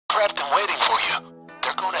prepped and waiting for you.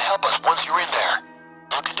 They're going to help us once you're in there.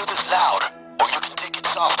 You can do this loud, or you can take it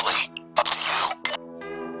softly. Up to you.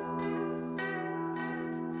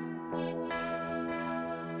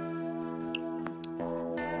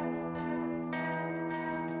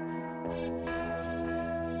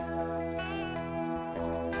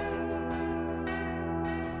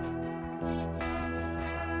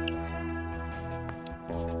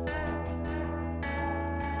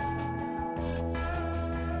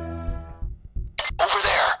 Over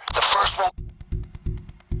there, the first one.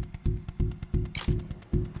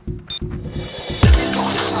 Go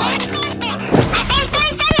inside.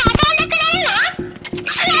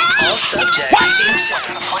 All subjects. We're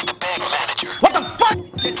gonna find the bank manager. What the fuck?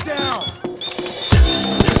 Get down!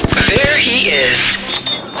 There he is.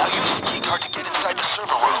 Now use the keycard to get inside the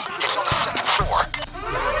server room. It's on the second floor.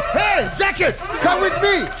 Hey, Jacket! Come with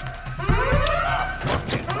me!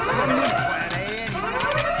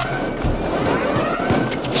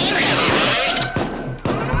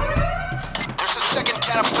 There's a second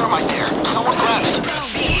can of thermite there. Someone grab it.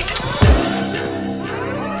 Proceed.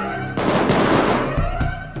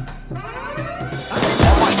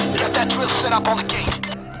 Alright, get that drill set up on the gate.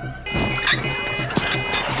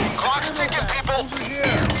 Clock's ticking, people.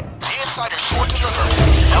 The insider's short delivered.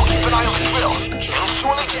 Now keep an eye on the drill. It'll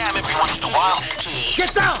surely jam every once in a while.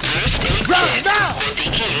 Get down! First aid Grab kit now! with the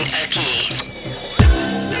king a key.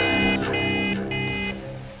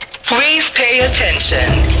 Please pay attention.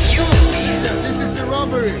 You will be. This is a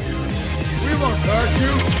robbery. We won't hurt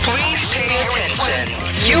you. Please pay attention.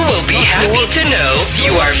 You will be happy to know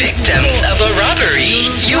you are victims of a robbery.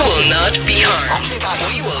 You will not be harmed. Okay, guys.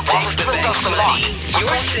 We will While take the the drill does bank's the lock, money. we're Your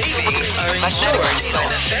going to deal with savings the are magnetic insured seal. by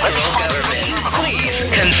the Let me federal find the government. terminal. Please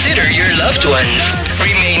consider your loved ones.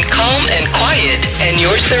 Remain calm and quiet, and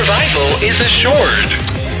your survival is assured.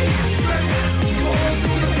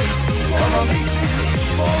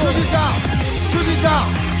 Shoot it down! Shoot it down!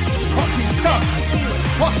 Fucking stuff!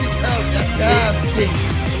 Fucking hell, that damn thing!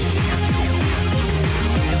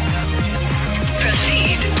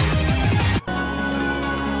 Proceed.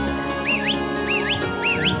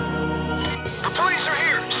 The police are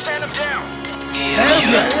here. Stand them down. Hell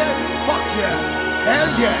yeah! Fuck yeah! Hell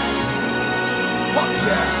yeah! Fuck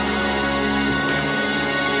yeah!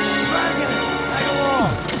 Tag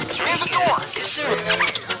along! Near the door. Is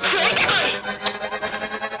there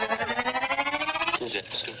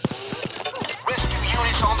Rescue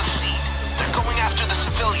units on the scene. They're going after the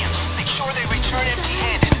civilians. Make sure they return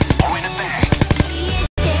empty-handed or in a bag.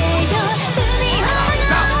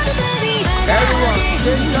 Everyone,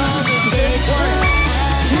 stay down and stay quiet!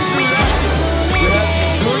 Keep relaxed! We're having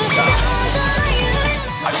a good time!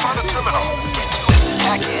 I found a terminal. Get to it,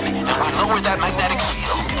 hack in, and we lower that magnetic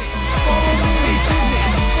seal.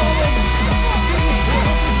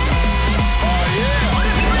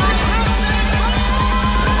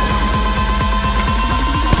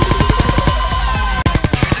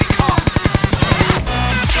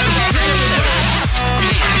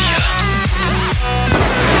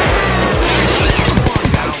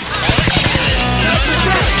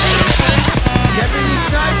 Deputy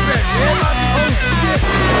Sniper! Everybody, oh shit!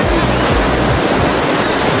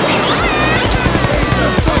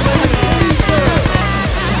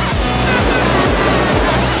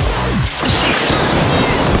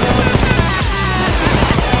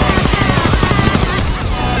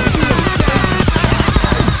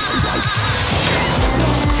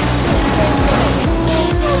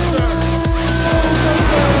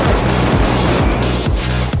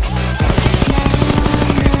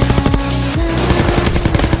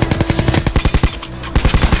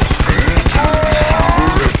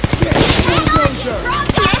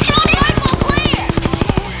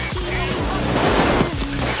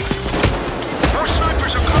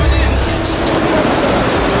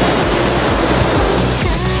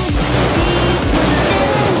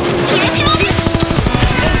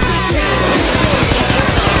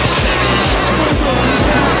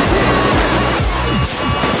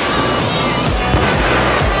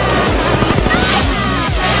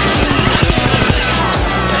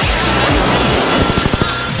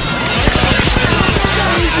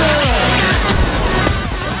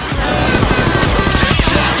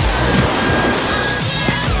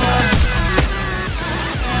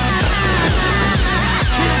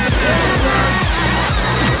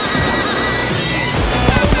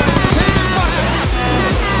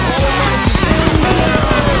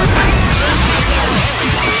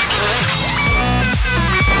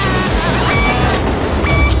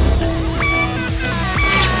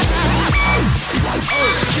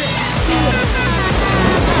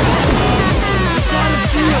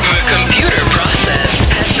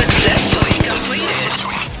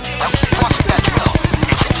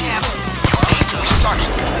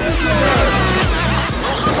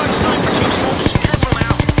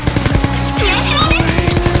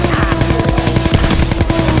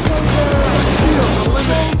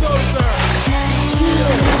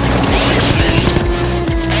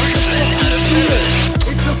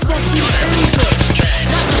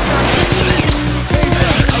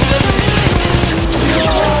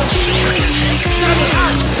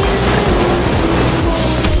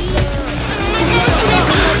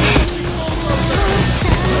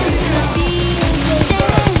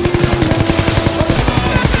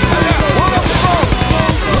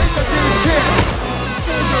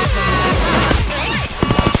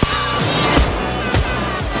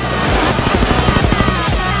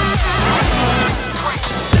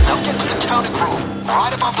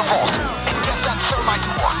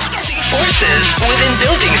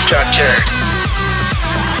 structure.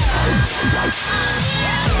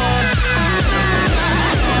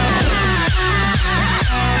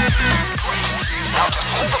 Now just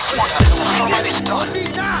hold the fort until the thermite is done.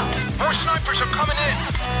 More snipers are coming in.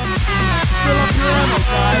 Fill up your ammo,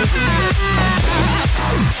 guys.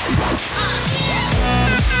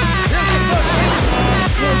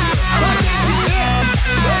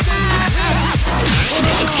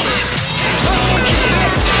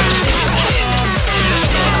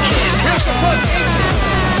 Here's the first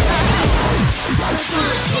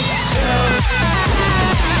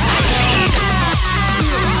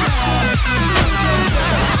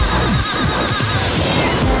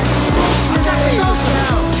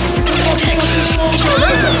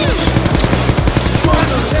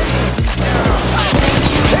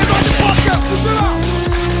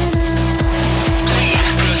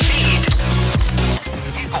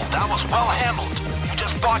That was well handled. You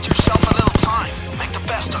just bought yourself a little time. Make the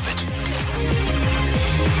best of it.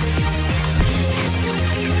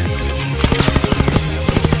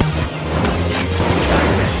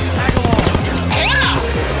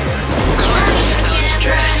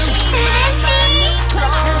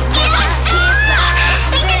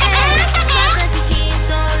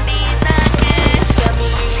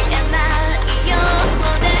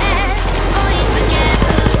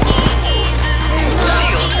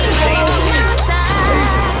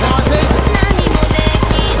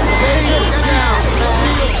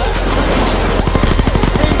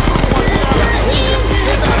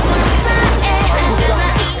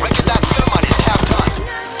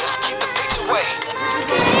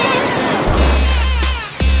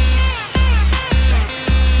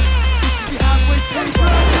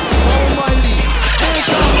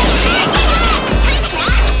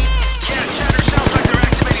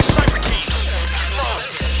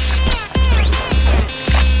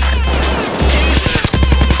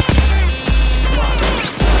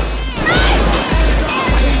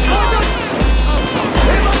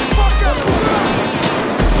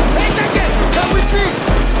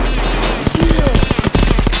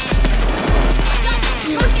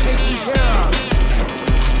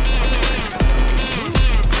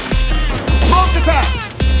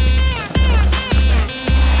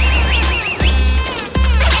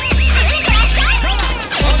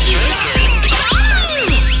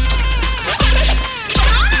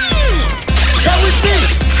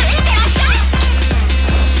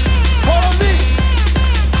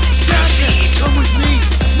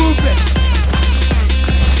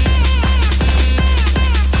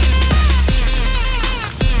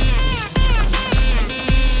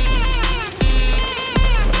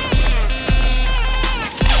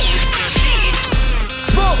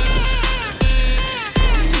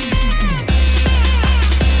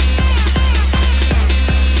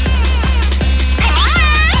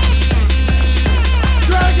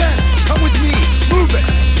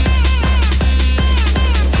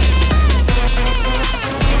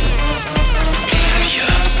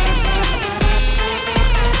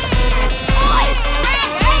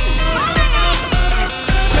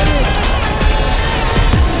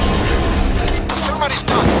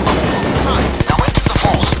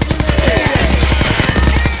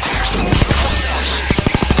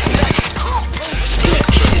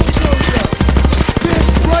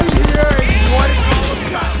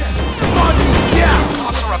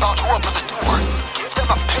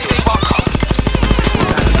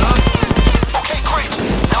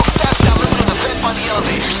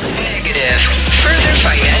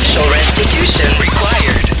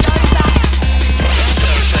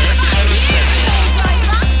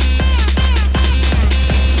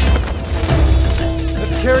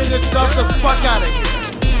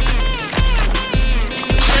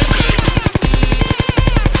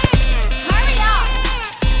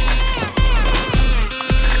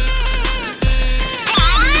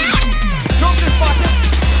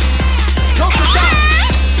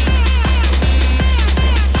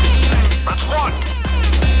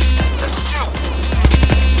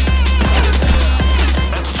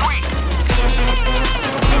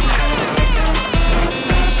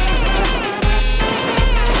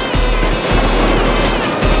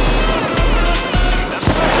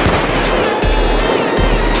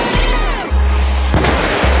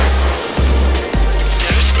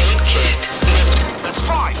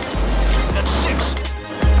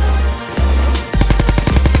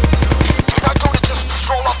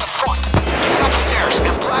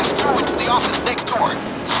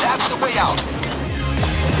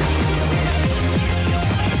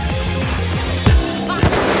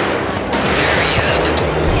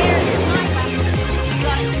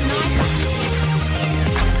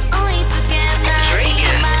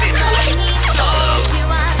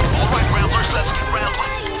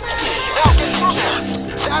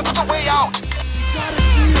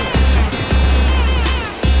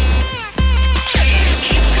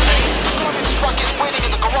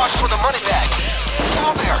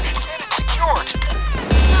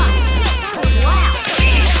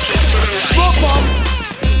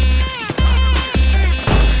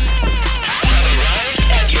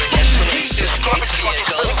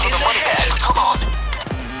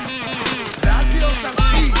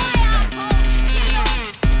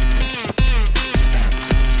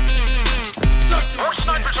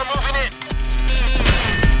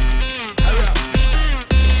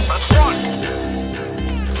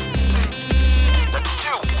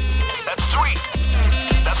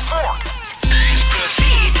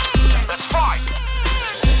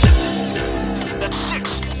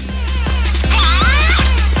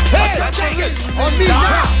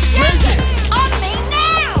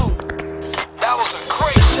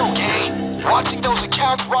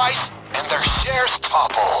 counts rise and their shares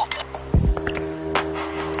topple.